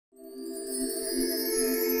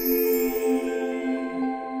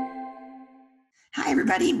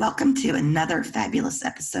everybody. Welcome to another fabulous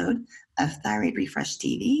episode of Thyroid Refresh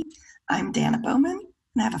TV. I'm Dana Bowman,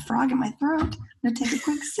 and I have a frog in my throat. I'm going to take a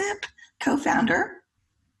quick sip. Co-founder.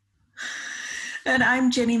 And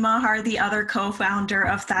I'm Ginny Mahar, the other co-founder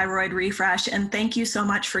of Thyroid Refresh, and thank you so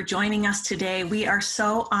much for joining us today. We are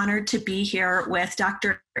so honored to be here with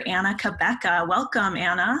Dr. Anna Cabeca. Welcome,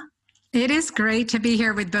 Anna. It is great to be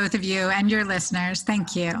here with both of you and your listeners.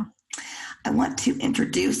 Thank you. I want to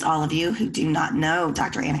introduce all of you who do not know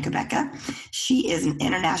Dr. Anna Cabeca. She is an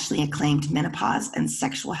internationally acclaimed menopause and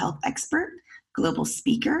sexual health expert, global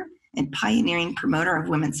speaker, and pioneering promoter of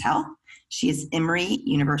women's health. She is Emory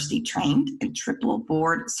University-trained and triple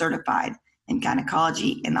board certified in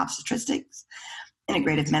gynecology and obstetrics,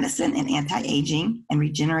 integrative medicine and anti-aging, and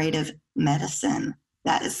regenerative medicine.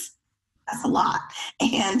 That's a lot.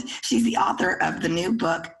 And she's the author of the new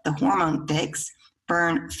book, The Hormone Fix,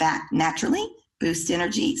 Burn Fat Naturally, Boost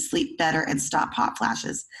Energy, Sleep Better, and Stop Hot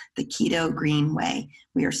Flashes, the Keto Green Way.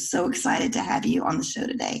 We are so excited to have you on the show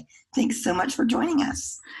today. Thanks so much for joining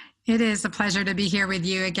us. It is a pleasure to be here with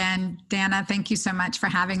you again, Dana. Thank you so much for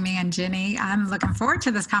having me, and Ginny. I'm looking forward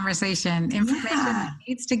to this conversation. Information that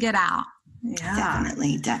needs to get out. Yeah.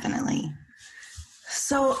 Definitely.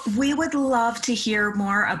 So we would love to hear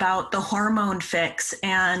more about the Hormone Fix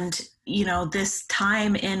and, this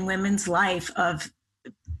time in women's life of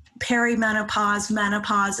perimenopause,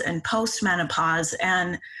 menopause, and postmenopause,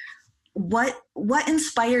 and what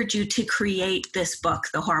inspired you to create this book,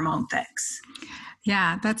 The Hormone Fix?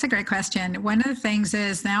 Yeah, that's a great question. One of the things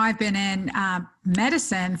is now I've been in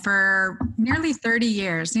medicine for nearly 30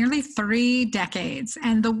 years, nearly 3 decades.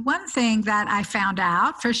 And the one thing that I found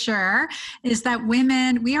out for sure is that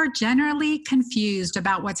women, we are generally confused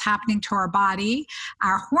about what's happening to our body,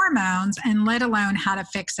 our hormones, and let alone how to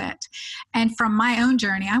fix it. And from my own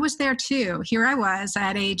journey, I was there too. Here I was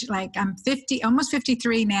at age, I'm 50, almost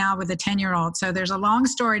 53 now with a 10-year-old. So there's a long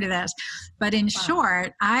story to this. But in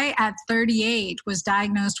short, I, at 38, was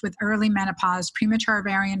diagnosed with early menopause, premature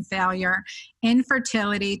ovarian failure,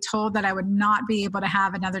 infertility, told that I would not be able to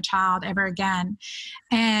have another child ever again.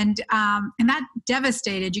 And that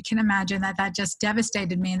devastated, you can imagine that just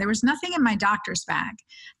devastated me. And there was nothing in my doctor's bag.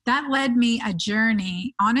 That led me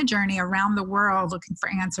on a journey around the world looking for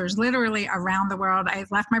answers, literally around the world. I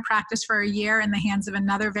left my practice for a year in the hands of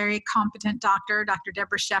another very competent doctor, Dr.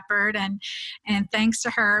 Deborah Shepard. And thanks to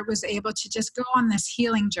her, was able to just go on this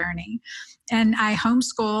healing journey. And I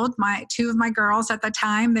homeschooled two of my girls at the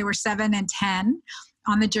time. They were 7 and 10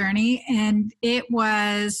 on the journey. And it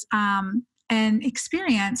was an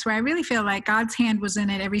experience where I really feel like God's hand was in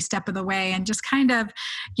it every step of the way. And just kind of,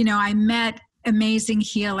 I met amazing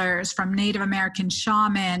healers, from Native American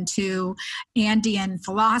shaman to Andean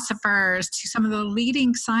philosophers to some of the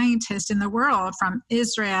leading scientists in the world from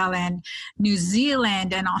Israel and New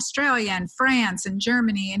Zealand and Australia and France and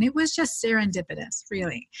Germany. And it was just serendipitous,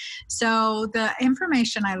 really. So the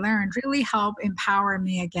information I learned really helped empower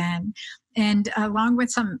me again. And along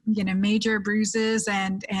with some, major bruises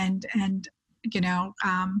and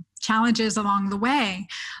challenges along the way.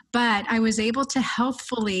 But I was able to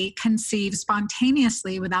healthfully conceive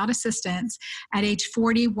spontaneously without assistance at age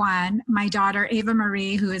 41. My daughter, Ava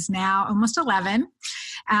Marie, who is now almost 11,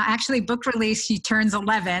 actually book release, she turns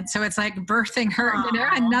 11. So it's like birthing her,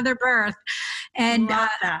 another birth. And love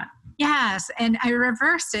that. Yes. And I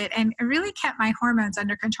reversed it and it really kept my hormones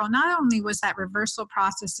under control. Not only was that reversal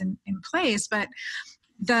process in place, but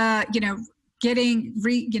the,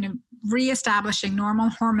 reestablishing normal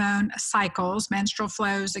hormone cycles, menstrual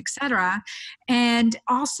flows, etc. And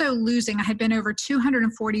also I had been over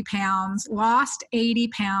 240 pounds, lost 80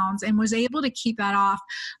 pounds, and was able to keep that off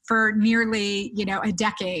for nearly, a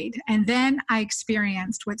decade. And then I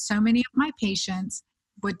experienced what so many of my patients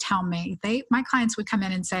would tell me. My clients would come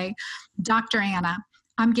in and say, Dr. Anna,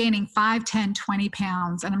 I'm gaining 5, 10, 20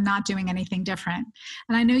 pounds, and I'm not doing anything different.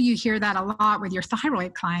 And I know you hear that a lot with your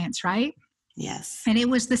thyroid clients, right? Yes. And it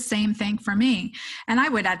was the same thing for me. And I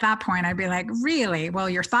would, at that point, I'd be like, really? Well,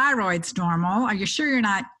 your thyroid's normal. Are you sure you're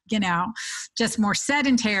not, just more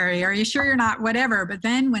sedentary? Are you sure you're not whatever? But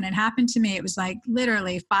then when it happened to me, it was like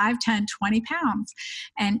literally 5, 10, 20 pounds.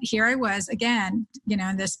 And here I was again,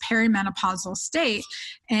 in this perimenopausal state.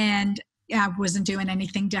 And I wasn't doing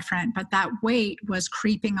anything different, but that weight was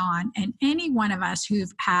creeping on. And any one of us who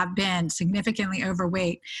have been significantly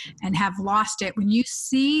overweight and have lost it, when you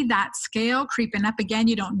see that scale creeping up again,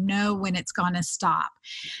 you don't know when it's going to stop.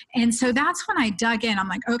 And so that's when I dug in. I'm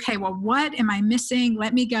like, okay, well, what am I missing?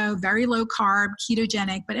 Let me go very low carb,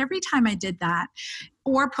 ketogenic. But every time I did that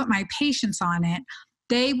or put my patients on it,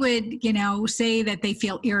 they would, say that they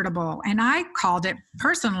feel irritable. And I called it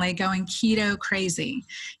personally going keto crazy,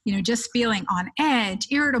 just feeling on edge,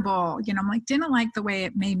 irritable, I'm like, didn't like the way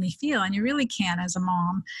it made me feel. And you really can, as a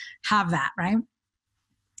mom, have that, right?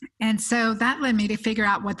 And so that led me to figure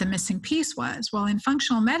out what the missing piece was. Well, in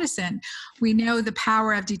functional medicine, we know the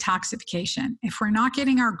power of detoxification. If we're not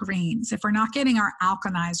getting our greens, if we're not getting our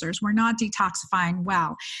alkalizers, we're not detoxifying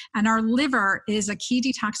well. And our liver is a key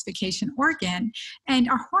detoxification organ, and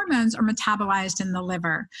our hormones are metabolized in the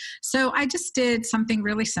liver. So I just did something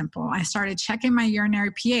really simple. I started checking my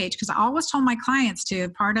urinary pH, because I always told my clients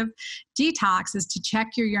part of detox is to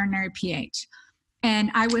check your urinary pH.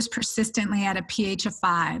 And I was persistently at a pH of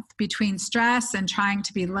 5 between stress and trying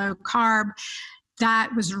to be low carb.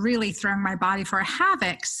 That was really throwing my body for a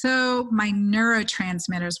havoc. So my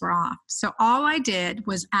neurotransmitters were off. So all I did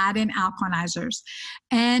was add in alkalizers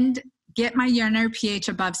and get my urinary pH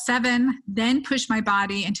above 7, then push my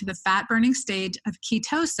body into the fat burning stage of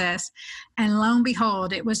ketosis. And lo and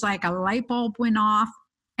behold, it was like a light bulb went off,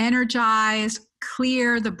 energized,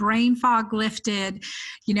 clear, the brain fog lifted.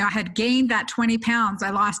 I had gained that 20 pounds. I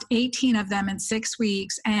lost 18 of them in 6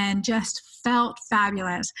 weeks and just felt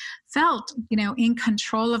fabulous. Felt, in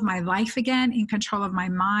control of my life again, in control of my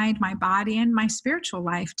mind, my body, and my spiritual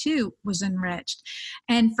life too was enriched.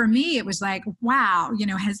 And for me, it was like, wow,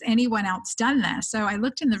 has anyone else done this? So I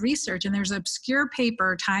looked in the research, and there's an obscure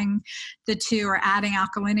paper tying the two, or adding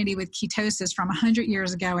alkalinity with ketosis, from 100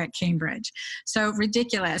 years ago at Cambridge. So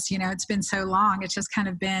ridiculous, it's been so long. It's just kind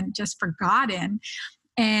of been just forgotten.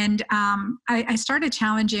 And I started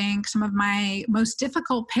challenging some of my most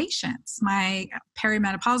difficult patients, my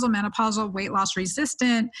perimenopausal, menopausal, weight loss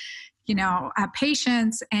resistant,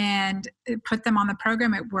 patients, and put them on the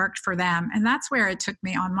program. It worked for them. And that's where it took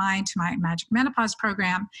me online to my Magic Menopause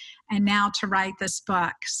program, and now to write this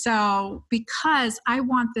book. So because I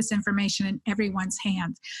want this information in everyone's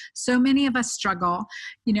hands. So many of us struggle.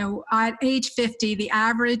 At age 50, the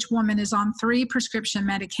average woman is on 3 prescription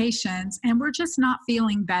medications, and we're just not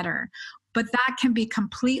feeling better. But that can be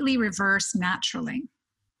completely reversed naturally.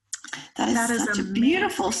 That is such a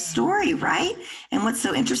beautiful story, right? And what's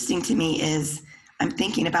so interesting to me is I'm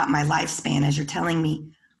thinking about my lifespan as you're telling me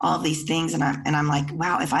all of these things, and I'm like,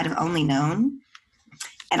 wow, if I'd have only known.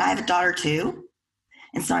 And I have a daughter too.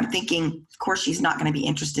 And so I'm thinking, of course, she's not going to be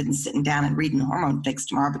interested in sitting down and reading Hormone Fix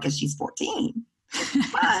tomorrow because she's 14.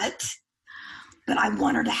 but I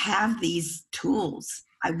want her to have these tools.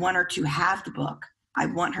 I want her to have the book. I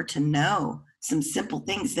want her to know some simple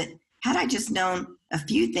things that, had I just known a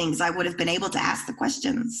few things, I would have been able to ask the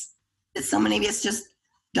questions that so many of us just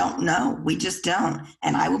don't know. We just don't.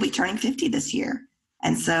 And I will be turning 50 this year.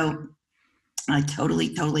 And so I totally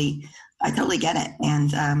get it.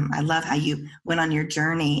 And I love how you went on your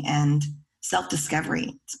journey and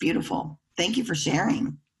self-discovery. It's beautiful. Thank you for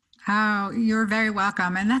sharing. Oh, you're very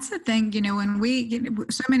welcome. And that's the thing, when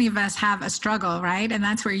so many of us have a struggle, right? And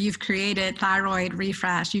that's where you've created Thyroid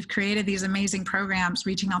Refresh. You've created these amazing programs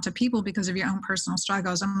reaching out to people because of your own personal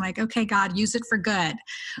struggles. I'm like, okay, God, use it for good,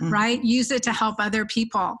 right? Use it to help other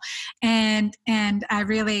people. And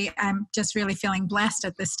I'm just really feeling blessed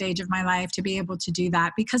at this stage of my life to be able to do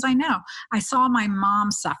that, because I saw my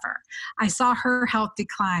mom suffer. I saw her health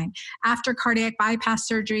decline. After cardiac bypass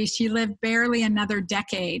surgery, she lived barely another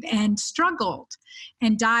decade and struggled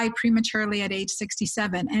and died prematurely at age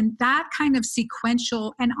 67. And that kind of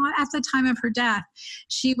sequential, and at the time of her death,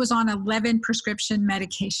 she was on 11 prescription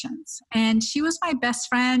medications. And she was my best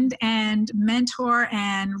friend and mentor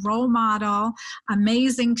and role model,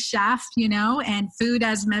 amazing chef, and food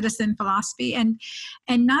as medicine philosophy. And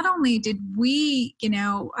not only did we,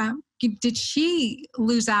 did she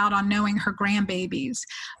lose out on knowing her grandbabies,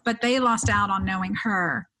 but they lost out on knowing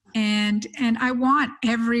her. And I want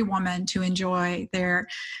every woman to enjoy their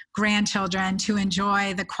grandchildren, to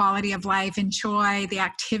enjoy the quality of life, enjoy the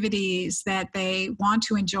activities that they want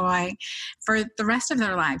to enjoy for the rest of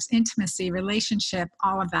their lives, intimacy, relationship,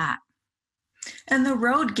 all of that. And the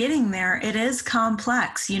road getting there, it is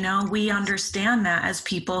complex. We understand that as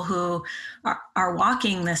people who are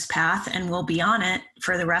walking this path and will be on it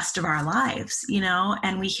for the rest of our lives,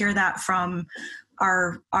 and we hear that from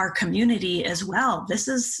our community as well.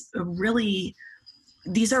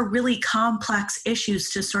 These are really complex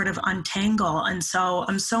issues to sort of untangle. And so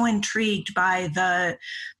I'm so intrigued by the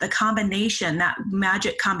combination, that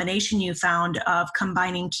magic combination you found of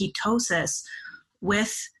combining ketosis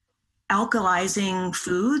with alkalizing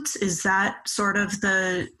foods. Is that sort of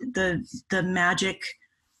the magic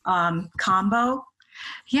combo?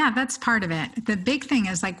 Yeah, that's part of it. The big thing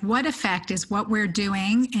is like, what effect is what we're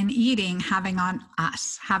doing and eating having on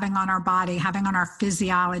us, having on our body, having on our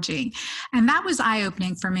physiology? And that was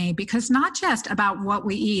eye-opening for me, because not just about what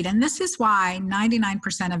we eat, and this is why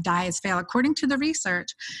 99% of diets fail. According to the research,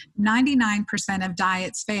 99% of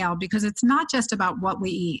diets fail because it's not just about what we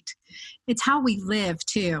eat. It's how we live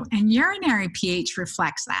too. And urinary pH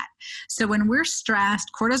reflects that. So when we're stressed,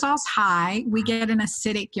 cortisol's high, we get an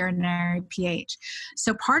acidic urinary pH.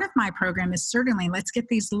 So part of my program is certainly, let's get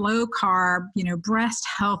these low carb, breast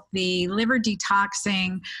healthy, liver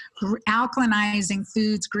detoxing, alkalinizing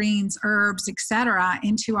foods, greens, herbs, etc.,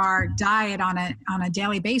 into our diet on a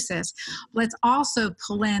daily basis. Let's also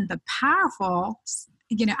pull in the powerful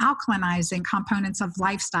alkalinizing components of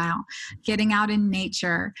lifestyle, getting out in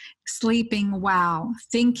nature, sleeping well,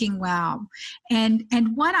 thinking well. And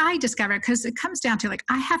what I discovered, because it comes down to like,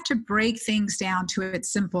 I have to break things down to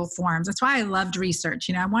its simple forms. That's why I loved research.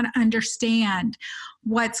 I want to understand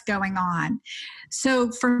what's going on.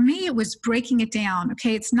 So for me, it was breaking it down.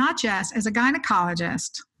 Okay, it's not just, as a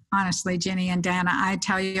gynecologist, honestly, Ginny and Dana, I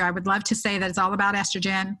tell you, I would love to say that it's all about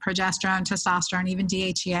estrogen, progesterone, testosterone, even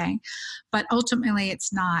DHEA, but ultimately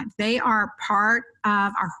it's not. They are part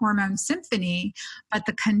of our hormone symphony, but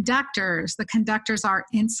the conductors are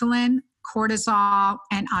insulin, cortisol,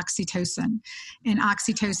 and oxytocin. And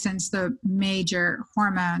oxytocin's the major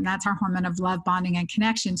hormone. That's our hormone of love, bonding, and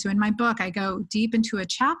connection. So in my book, I go deep into a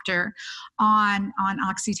chapter on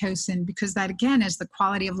oxytocin, because that, again, is the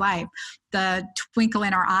quality of life, the twinkle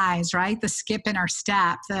in our eyes, right? The skip in our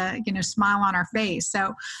step, the smile on our face.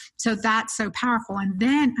 So that's so powerful. And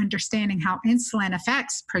then understanding how insulin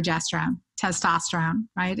affects progesterone, testosterone,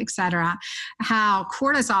 right, et cetera, how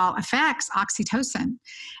cortisol affects oxytocin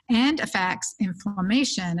and affects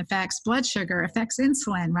inflammation, affects blood sugar, affects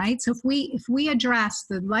insulin, right? So if we address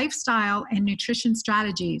the lifestyle and nutrition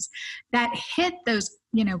strategies that hit those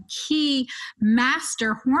key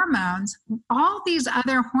master hormones, all these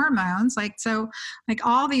other hormones, like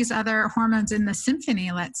all these other hormones in the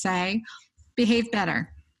symphony, let's say, behave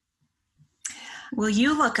better. Well,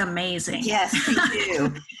 you look amazing. Yes, you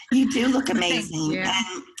do. You do look amazing.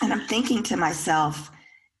 And I'm thinking to myself,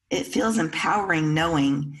 it feels empowering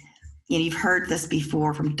knowing, you've heard this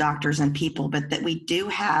before from doctors and people, but that we do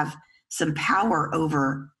have some power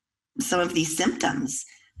over some of these symptoms.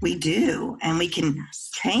 We do, and we can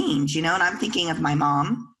change, and I'm thinking of my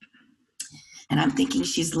mom, and I'm thinking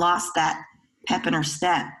she's lost that pep in her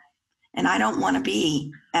step, and I don't want to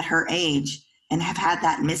be at her age and have had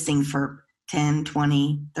that missing for 10,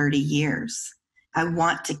 20, 30 years. I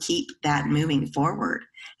want to keep that moving forward.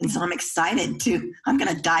 And so I'm excited I'm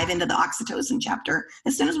going to dive into the oxytocin chapter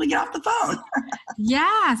as soon as we get off the phone.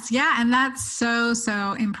 Yes. Yeah. And that's so,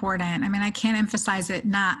 so important. I mean, I can't emphasize it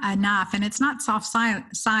not enough. And it's not soft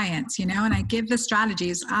science, and I give the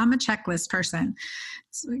strategies. I'm a checklist person,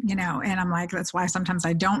 and I'm like, that's why sometimes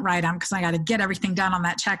I don't write them, because I got to get everything done on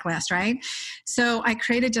that checklist, right? So I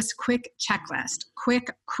created just quick checklist,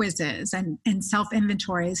 quick quizzes and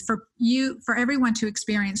self-inventories for everyone to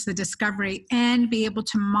experience the discovery and be able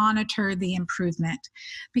to monitor the improvement,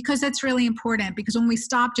 because that's really important. Because when we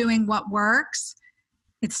stop doing what works,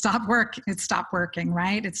 it stopped working,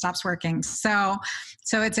 right? It stops working. So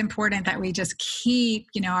it's important that we just keep,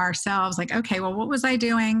 ourselves like, okay, well, what was I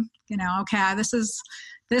doing? Okay,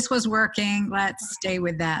 this was working. Let's stay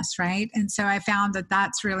with this, right? And so I found that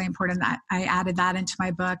that's really important, that I added that into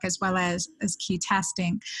my book, as well as key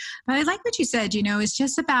testing. But I like what you said, it's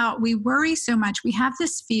just about, we worry so much. We have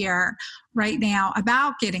this fear right now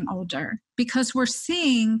about getting older, because we're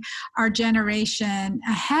seeing our generation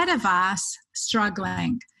ahead of us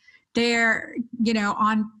struggling. They're,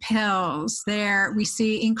 on pills. We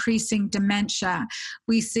see increasing dementia.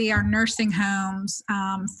 We see our nursing homes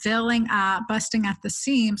filling up, busting at the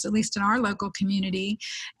seams, at least in our local community.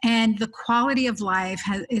 And the quality of life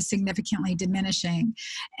is significantly diminishing.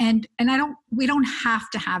 And we don't have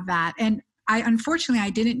to have that. And unfortunately, I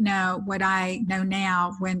didn't know what I know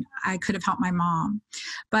now when I could have helped my mom.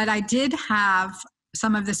 But I did have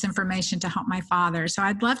some of this information to help my father. So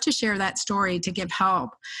I'd love to share that story to give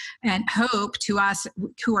hope to us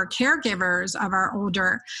who are caregivers of our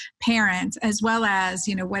older parents, as well as,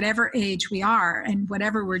 whatever age we are and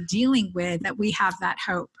whatever we're dealing with, that we have that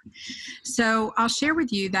hope. So I'll share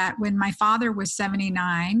with you that when my father was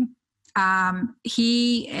 79,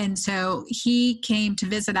 he came to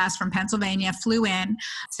visit us from Pennsylvania, flew in.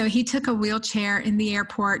 So he took a wheelchair in the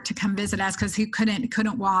airport to come visit us because he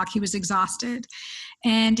couldn't walk. He was exhausted.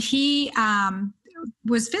 And he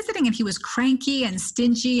was visiting, and he was cranky and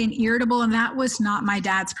stingy and irritable. And that was not my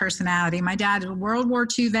dad's personality. My dad is a World War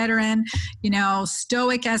II veteran,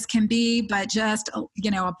 stoic as can be, but just,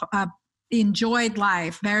 enjoyed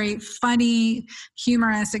life, very funny,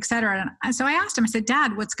 humorous, etc. And so I asked him, I said,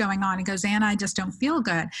 Dad, what's going on? He goes, Anna, I just don't feel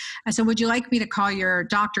good. I said, would you like me to call your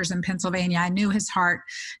doctors in Pennsylvania? I knew his heart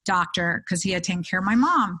doctor because he had taken care of my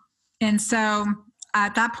mom. And so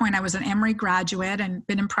at that point, I was an Emory graduate and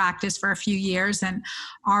been in practice for a few years and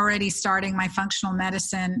already starting my functional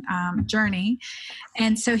medicine journey.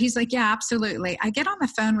 And so he's like, yeah, absolutely. I get on the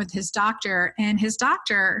phone with his doctor, and his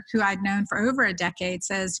doctor, who I'd known for over a decade,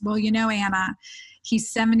 says, well, Anna, he's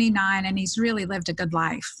 79 and he's really lived a good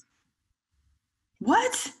life.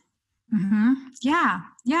 What? Mm-hmm.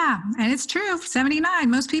 Yeah. And it's true. 79.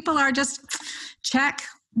 Most people are just check,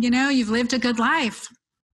 you've lived a good life.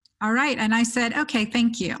 All right. And I said, okay,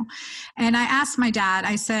 thank you. And I asked my dad,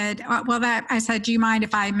 I said, do you mind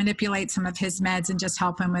if I manipulate some of his meds and just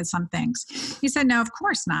help him with some things? He said, no, of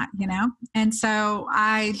course not, And so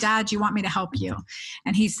Dad, do you want me to help you?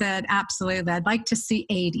 And he said, absolutely. I'd like to see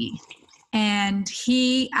 80. And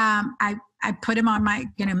I put him on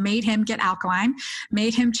made him get alkaline,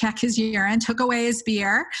 made him check his urine, took away his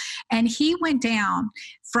beer, and he went down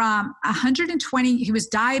from 120. He was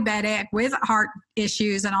diabetic with heart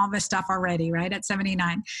issues and all this stuff already, right, at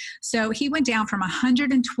 79. So he went down from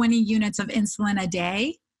 120 units of insulin a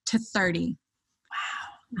day to 30.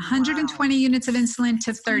 Wow. 120 units of insulin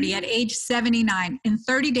to 30 at age 79. In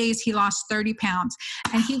 30 days, he lost 30 pounds.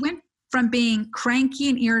 And he went from being cranky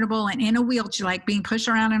and irritable and in a wheelchair, like being pushed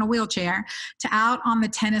around in a wheelchair, to out on the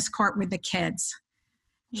tennis court with the kids.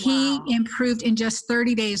 Wow. He improved in just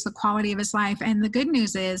 30 days the quality of his life. And the good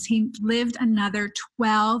news is he lived another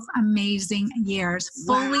 12 amazing years,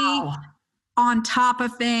 fully on top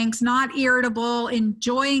of things, not irritable,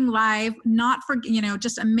 enjoying life,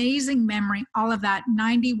 just amazing memory, all of that,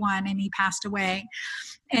 91, and he passed away.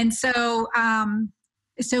 And so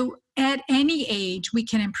at any age, we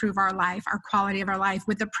can improve our life, our quality of our life,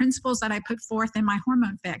 with the principles that I put forth in my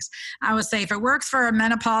Hormone Fix. I would say if it works for a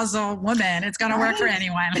menopausal woman, it's going to work for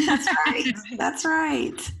anyone. That's right. That's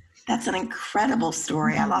right. That's an incredible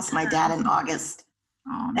story. I lost my dad in August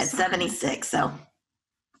at 76. So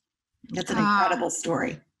that's an incredible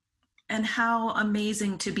story. And how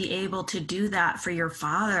amazing to be able to do that for your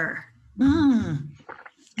father.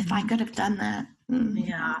 If I could have done that.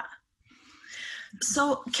 Yeah.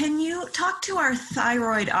 So can you talk to our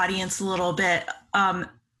thyroid audience a little bit?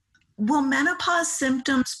 Will menopause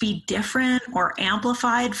symptoms be different or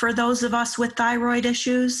amplified for those of us with thyroid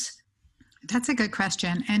issues? That's a good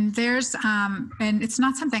question. And there's, and it's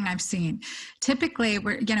not something I've seen. Typically,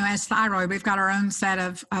 as thyroid, we've got our own set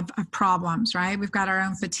of problems, right? We've got our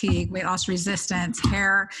own fatigue, weight loss resistance,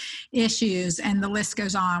 hair issues, and the list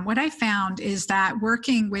goes on. What I found is that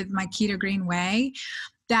working with my Keto Green Way,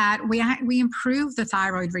 that we improve the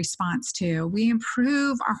thyroid response to. We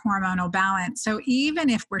improve our hormonal balance. So even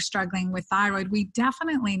if we're struggling with thyroid, we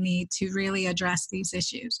definitely need to really address these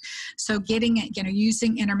issues. So getting it,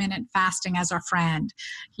 using intermittent fasting as our friend,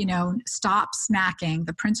 stop snacking,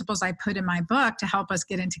 the principles I put in my book to help us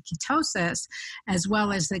get into ketosis, as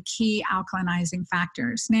well as the key alkalinizing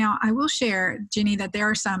factors. Now, I will share, Ginny, that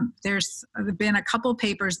there's been a couple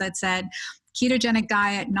papers that said ketogenic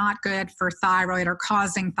diet, not good for thyroid or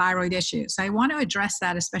causing thyroid issues. I want to address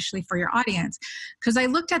that, especially for your audience, because I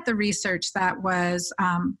looked at the research that was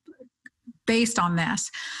based on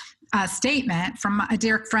this statement from a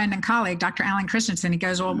dear friend and colleague, Dr. Alan Christensen. He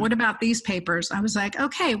goes, well, what about these papers? I was like,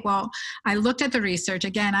 okay, well, I looked at the research.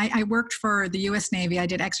 Again, I worked for the U.S. Navy. I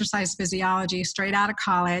did exercise physiology straight out of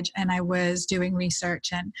college, and I was doing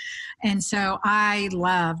research. And so I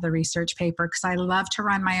love the research paper because I love to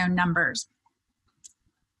run my own numbers.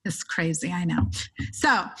 It's crazy, I know.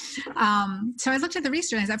 So I looked at the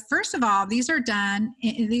research and I said, first of all, these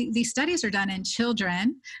studies are done in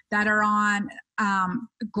children that are on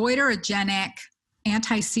goiterogenic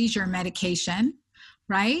anti-seizure medication,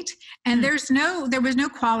 right? And there was no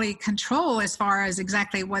quality control as far as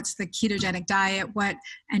exactly what's the ketogenic diet,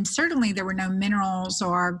 and certainly there were no minerals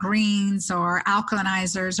or greens or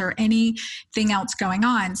alkalinizers or anything else going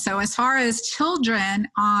on. So as far as children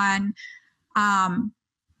on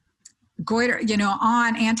goiter,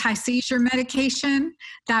 on anti-seizure medication,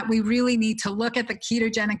 that we really need to look at the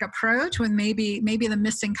ketogenic approach, when maybe the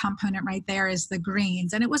missing component right there is the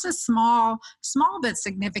greens. And it was a small but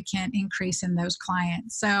significant increase in those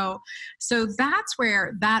clients. So that's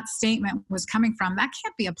where that statement was coming from. That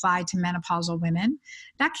can't be applied to menopausal women.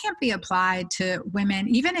 That can't be applied to women.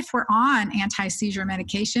 Even if we're on anti-seizure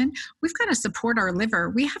medication, we've got to support our liver.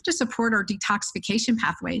 We have to support our detoxification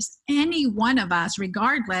pathways. Any one of us,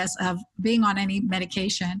 regardless of being on any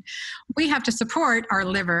medication, we have to support our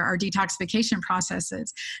liver, our detoxification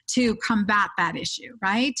processes to combat that issue,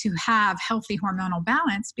 right? To have healthy hormonal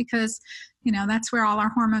balance, because that's where all our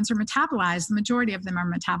hormones are metabolized. The majority of them are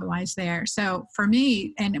metabolized there. So for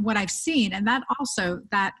me, and what I've seen, and that also,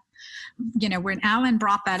 that when Alan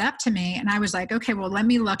brought that up to me, and I was like, okay, well, let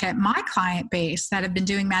me look at my client base that have been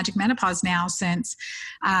doing Magic Menopause now since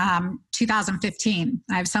 2015.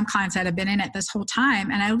 I have some clients that have been in it this whole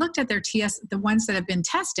time. And I looked at their the ones that have been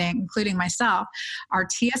testing, including myself, our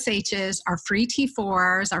TSHs, our free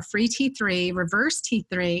T4s, our free T3, reverse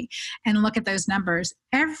T3, and look at those numbers.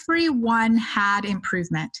 Everyone had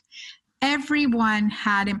improvement. Everyone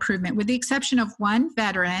had improvement, with the exception of one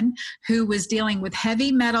veteran who was dealing with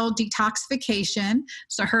heavy metal detoxification.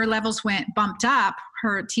 So her levels bumped up,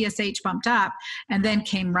 her TSH bumped up, and then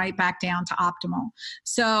came right back down to optimal.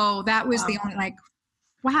 So that was the only,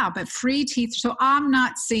 wow, but free teeth. So I'm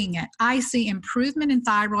not seeing it. I see improvement in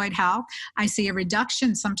thyroid health. I see a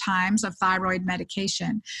reduction sometimes of thyroid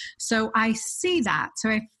medication. So I see that.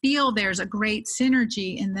 So I feel there's a great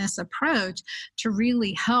synergy in this approach to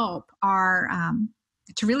really help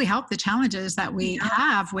the challenges that we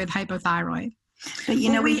have with hypothyroid. But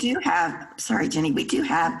we do have, sorry, Jenny, we do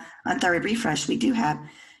have on Thyroid Refresh, we do have,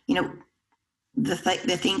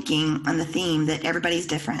 the thinking on the theme that everybody's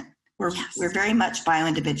different. We're very much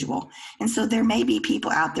bio-individual. And so there may be people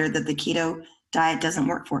out there that the keto diet doesn't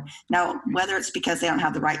work for. Now, whether it's because they don't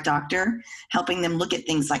have the right doctor helping them look at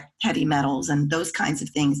things like heavy metals and those kinds of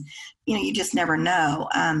things, you just never know.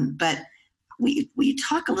 But we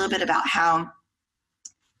talk a little bit about how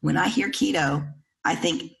when I hear keto, I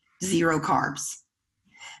think zero carbs.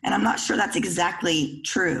 And I'm not sure that's exactly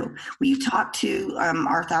true. Will you talk to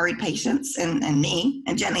our thyroid patients and me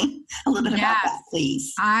and Jenny a little bit about that,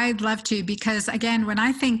 please? I'd love to, because again, when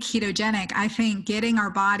I think ketogenic, I think getting our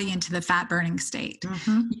body into the fat burning state,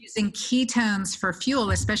 using ketones for fuel,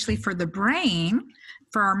 especially for the brain,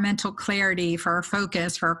 for our mental clarity, for our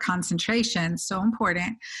focus, for our concentration, so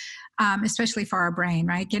important. Especially for our brain,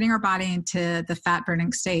 right? Getting our body into the fat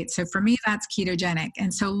burning state. So for me, that's ketogenic.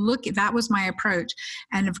 And so that was my approach.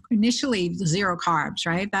 And initially 0 carbs,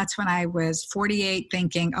 right? That's when I was 48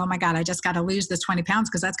 thinking, oh my God, I just got to lose this 20 pounds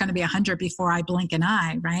because that's going to be 100 before I blink an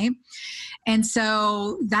eye, right? And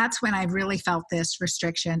so that's when I really felt this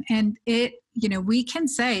restriction. And we can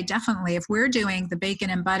say definitely, if we're doing the bacon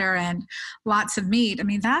and butter and lots of meat, I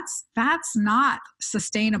mean, that's not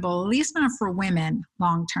sustainable, at least not for women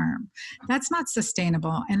long term. That's not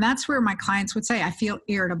sustainable. And that's where my clients would say, I feel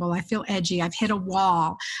irritable, I feel edgy, I've hit a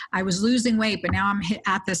wall, I was losing weight, but now I'm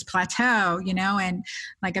at this plateau, and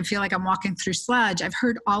like I feel like I'm walking through sludge. I've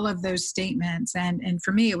heard all of those statements. And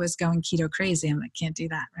for me, it was going keto crazy. I'm like, can't do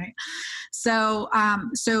that, right? So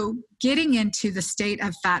getting into the state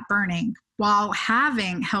of fat burning while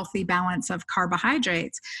having healthy balance of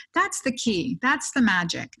carbohydrates, that's the key. That's the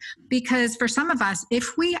magic. Because for some of us,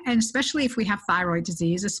 and especially if we have thyroid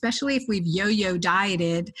disease, especially if we've yo-yo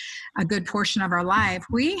dieted a good portion of our life,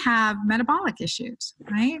 we have metabolic issues,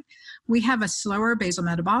 right? We have a slower basal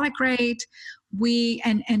metabolic rate.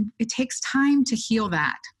 And it takes time to heal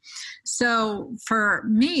that. So for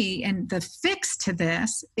me, and the fix to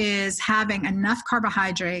this is having enough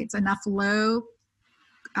carbohydrates, enough low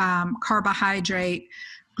carbohydrate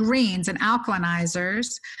greens and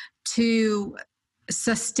alkalinizers to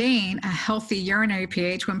sustain a healthy urinary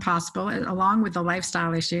pH when possible, along with the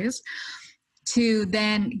lifestyle issues, to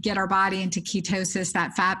then get our body into ketosis,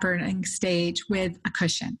 that fat burning stage, with a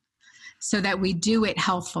cushion, so that we do it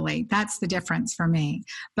healthfully. That's the difference for me.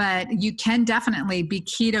 But you can definitely be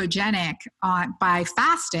ketogenic by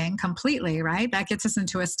fasting completely, right? That gets us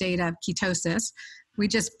into a state of ketosis. We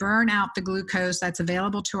just burn out the glucose that's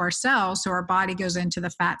available to our cells, so our body goes into the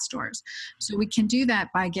fat stores. So we can do that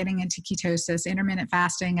by getting into ketosis, intermittent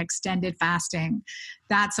fasting, extended fasting.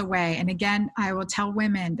 That's a way. And again, I will tell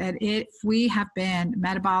women that if we have been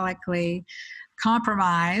metabolically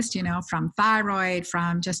compromised, from thyroid,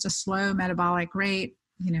 from just a slow metabolic rate,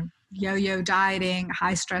 yo-yo dieting,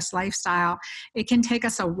 high stress lifestyle, it can take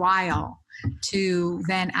us a while to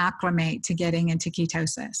then acclimate to getting into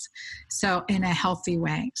ketosis. So in a healthy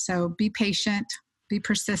way. So be patient, be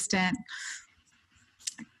persistent,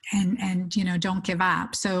 and don't give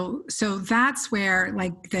up. So that's where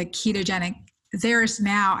like the ketogenic, there's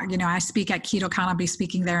now, I speak at KetoCon. I'll be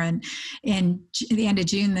speaking there in the end of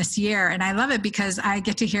June this year. And I love it because I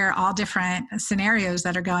get to hear all different scenarios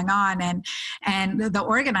that are going on. And the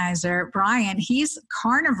organizer, Brian, he's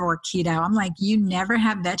carnivore keto. I'm like, you never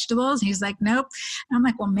have vegetables? He's like, nope. And I'm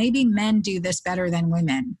like, well, maybe men do this better than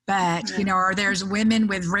women, but, or there's women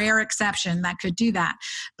with rare exception that could do that.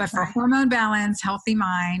 But for hormone balance, healthy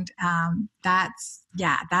mind,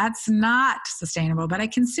 that's not sustainable. But I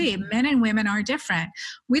can see men and women are different.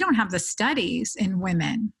 We don't have the studies in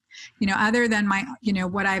women, other than my,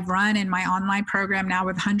 what I've run in my online program now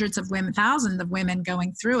with hundreds of women, thousands of women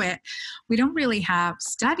going through it. We don't really have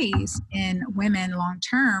studies in women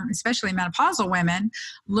long-term, especially menopausal women,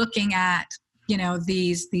 looking at,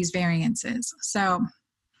 these variances. So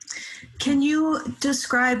can you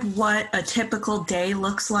describe what a typical day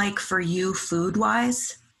looks like for you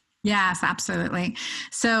food-wise? Yes, absolutely.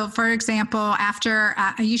 So for example, after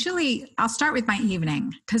I'll start with my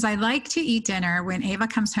evening because I like to eat dinner when Ava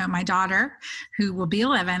comes home, my daughter, who will be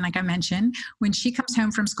 11, like I mentioned, when she comes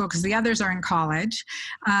home from school, because the others are in college.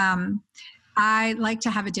 I like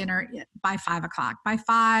to have a dinner by 5 o'clock, by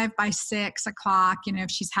 6 o'clock,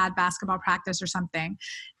 if she's had basketball practice or something,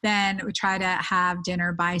 then we try to have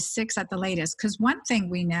dinner by 6 at the latest. Because one thing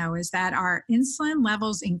we know is that our insulin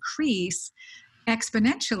levels increase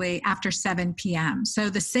exponentially after 7 p.m. So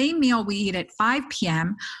the same meal we eat at 5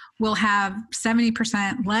 p.m. will have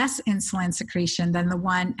 70% less insulin secretion than the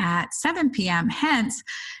one at 7 p.m. Hence,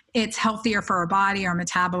 it's healthier for our body, our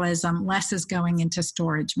metabolism, less is going into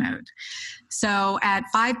storage mode. So at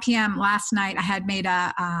 5 p.m. last night, I had made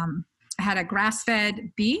I had a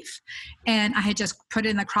grass-fed beef, and I had just put it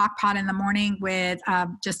in the crock pot in the morning with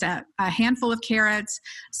just a handful of carrots,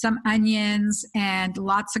 some onions, and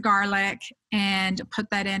lots of garlic, and put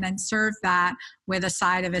that in and served that with a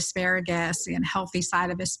side of asparagus, and healthy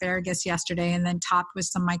side of asparagus yesterday, and then topped with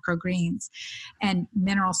some microgreens and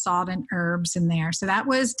mineral salt and herbs in there. So that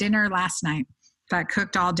was dinner last night. That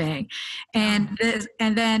cooked all day. And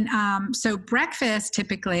then so breakfast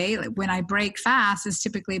typically, when I break fast, is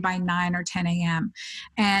typically by 9 or 10 a.m.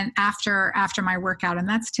 and after my workout. And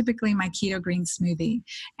that's typically my keto green smoothie.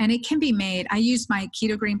 And it can be made, I use my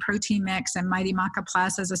keto green protein mix and Mighty Maca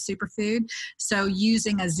Plus as a superfood. So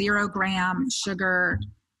using a 0-gram sugar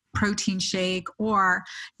protein shake, or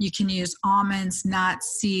you can use almonds,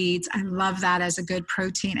 nuts, seeds. I love that as a good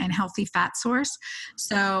protein and healthy fat source.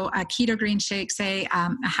 So a keto green shake, say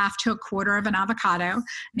a half to a quarter of an avocado,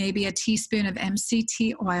 maybe a teaspoon of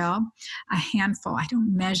MCT oil, a handful. I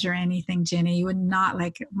don't measure anything, Jenny. You would not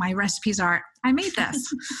like, my recipes are, I made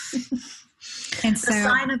this. And so, the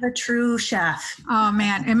sign of a true chef. Oh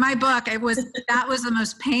man. In my book, that was the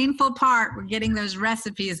most painful part. We're getting those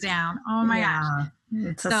recipes down. Oh my gosh.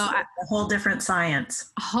 It's a whole different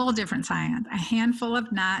science. A whole different science. A handful of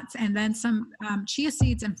nuts, and then some chia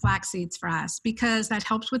seeds and flax seeds for us, because that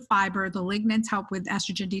helps with fiber. The lignans help with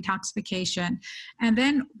estrogen detoxification. And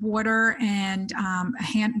then water and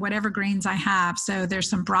whatever greens I have. So there's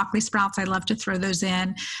some broccoli sprouts. I love to throw those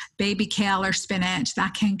in. Baby kale or spinach,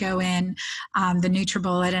 that can go in the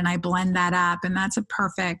NutriBullet, and I blend that up. And that's a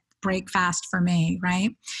perfect break fast for me,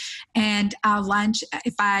 right? And lunch,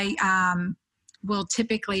 if I... we'll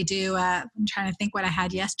typically do, I'm trying to think what I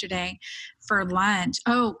had yesterday for lunch.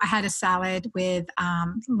 Oh, I had a salad with,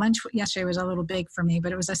 lunch yesterday was a little big for me,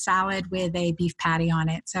 but it was a salad with a beef patty on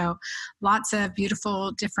it. So lots of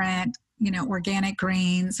beautiful different, organic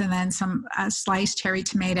greens, and then some sliced cherry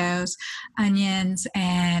tomatoes, onions,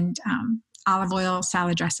 and olive oil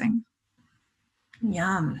salad dressing.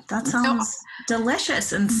 Yum. That sounds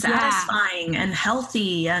delicious and satisfying and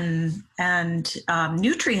healthy and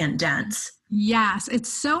nutrient dense. Yes, it's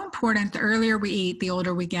so important. The earlier we eat, the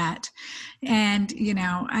older we get. And,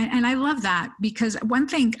 and I love that, because one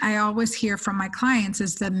thing I always hear from my clients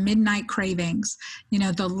is the midnight cravings,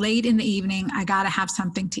 the late in the evening, I got to have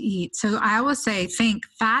something to eat. So I always say, think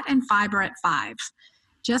fat and fiber at 5.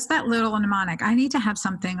 Just that little mnemonic. I need to have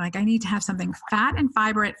something fat and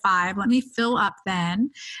fiber at 5. Let me fill up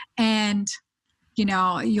then. And,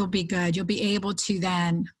 you'll be good. You'll be able to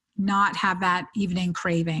then not have that evening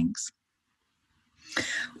cravings.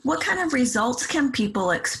 What kind of results can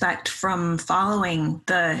people expect from following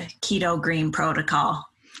the keto green protocol?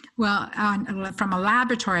 Well, from a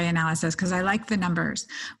laboratory analysis, because I like the numbers,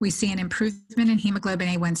 we see an improvement in hemoglobin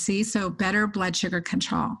A1C, so better blood sugar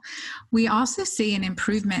control. We also see an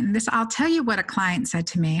improvement, and this, I'll tell you what a client said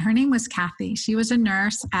to me. Her name was Kathy. She is a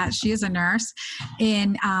nurse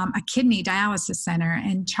in a kidney dialysis center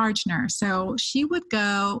and charge nurse. So she would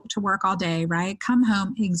go to work all day, right? Come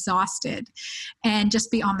home exhausted and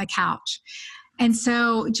just be on the couch. And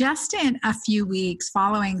so just in a few weeks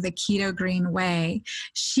following the Keto Green Way,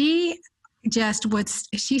 she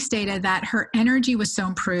stated that her energy was so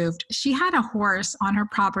improved. She had a horse on her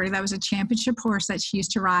property that was a championship horse that she used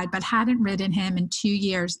to ride, but hadn't ridden him in 2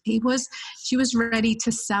 years. She was ready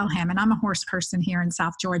to sell him. And I'm a horse person here in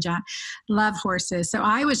South Georgia, love horses. So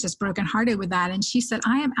I was just brokenhearted with that. And she said,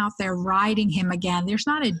 I am out there riding him again. There's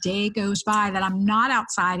not a day goes by that I'm not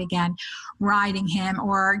outside again riding him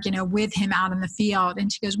or, with him out in the field.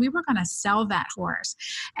 And she goes, we were going to sell that horse.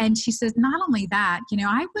 And she says, not only that,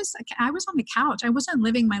 I was on the couch. I wasn't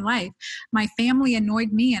living my life. My family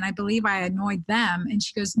annoyed me, and I believe I annoyed them. And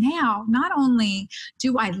she goes, now, not only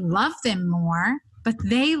do I love them more, but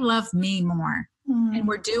they love me more. And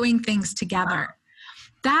we're doing things together. Wow.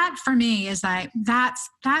 That for me is that's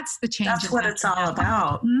the change. That's what it's all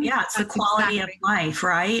about. Mm-hmm. Yeah, it's the quality of life,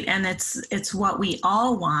 right? And it's what we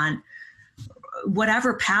all want.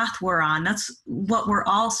 Whatever path we're on, that's what we're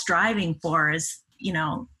all striving for is,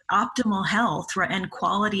 optimal health and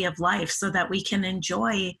quality of life so that we can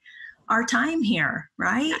enjoy our time here,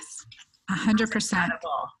 right? Yes, 100%.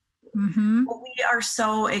 Mm-hmm. Well, we are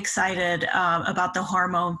so excited about the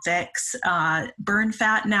Hormone Fix. Burn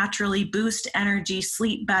fat naturally, boost energy,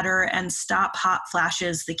 sleep better, and stop hot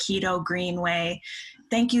flashes the Keto Green Way.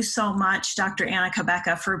 Thank you so much, Dr. Anna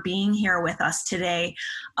Cabeca, for being here with us today.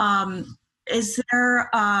 I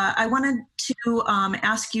wanted to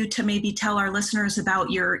ask you to maybe tell our listeners about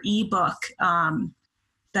your ebook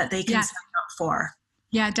that they can sign up for.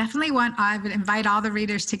 Yeah, definitely I would invite all the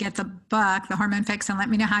readers to get the book, The Hormone Fix, and let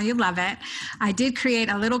me know how you love it. I did create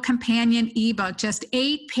a little companion ebook, just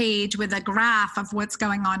 8-page with a graph of what's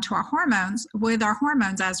going on to our hormones,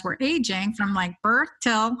 as we're aging from like birth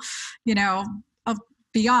till,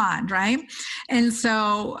 beyond, right? And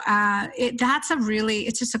so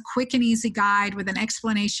it's just a quick and easy guide with an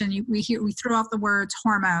explanation. We throw out the words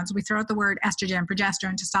hormones, we throw out the word estrogen,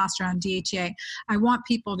 progesterone, testosterone, DHEA. I want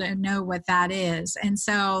people to know what that is. And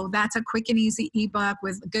so that's a quick and easy ebook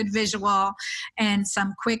with a good visual and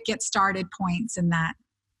some quick get started points in that.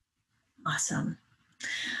 Awesome.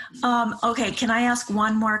 Okay, can I ask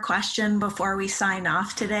one more question before we sign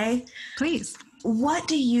off today? Please. What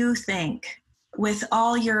do you think, with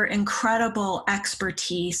all your incredible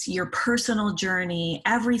expertise, your personal journey,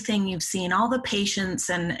 everything you've seen, all the patients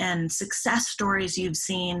and success stories you've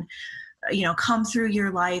seen, come through your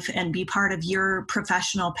life and be part of your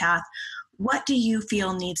professional path, what do you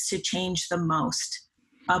feel needs to change the most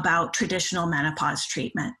about traditional menopause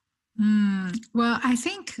treatment? Well, I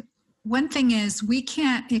think one thing is we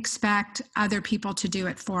can't expect other people to do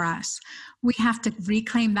it for us. We have to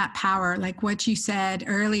reclaim that power, like what you said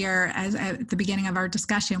earlier at the beginning of our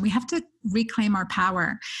discussion. We have to reclaim our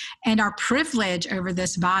power and our privilege over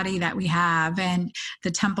this body that we have and the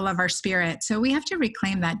temple of our spirit. So we have to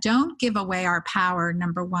reclaim that. Don't give away our power,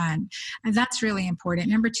 number one. And that's really important.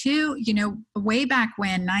 Number two, way back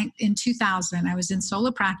when, in 2000, I was in solo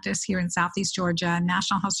practice here in Southeast Georgia,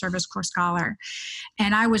 National Health Service Corps Scholar,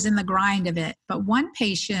 and I was in the grind of it. But one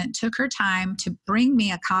patient took her time to bring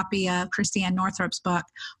me a copy of Christiane Northrup's book,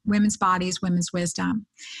 Women's Bodies, Women's Wisdom.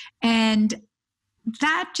 And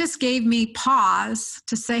that just gave me pause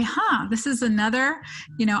to say, this is another,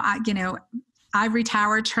 ivory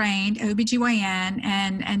tower trained OBGYN.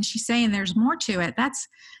 And she's saying there's more to it. That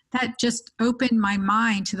just opened my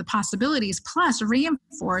mind to the possibilities, plus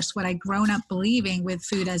reinforced what I'd grown up believing with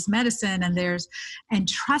food as medicine and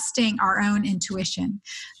trusting our own intuition.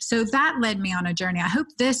 So that led me on a journey. I hope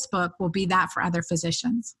this book will be that for other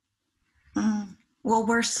physicians. Well,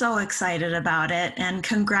 we're so excited about it, and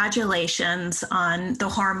congratulations on the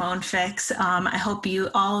Hormone Fix. I hope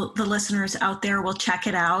all the listeners out there will check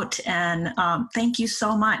it out, and thank you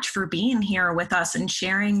so much for being here with us and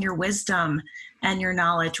sharing your wisdom and your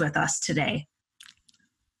knowledge with us today.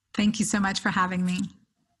 Thank you so much for having me.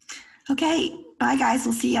 Okay, bye guys.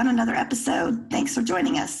 We'll see you on another episode. Thanks for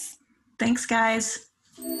joining us. Thanks, guys.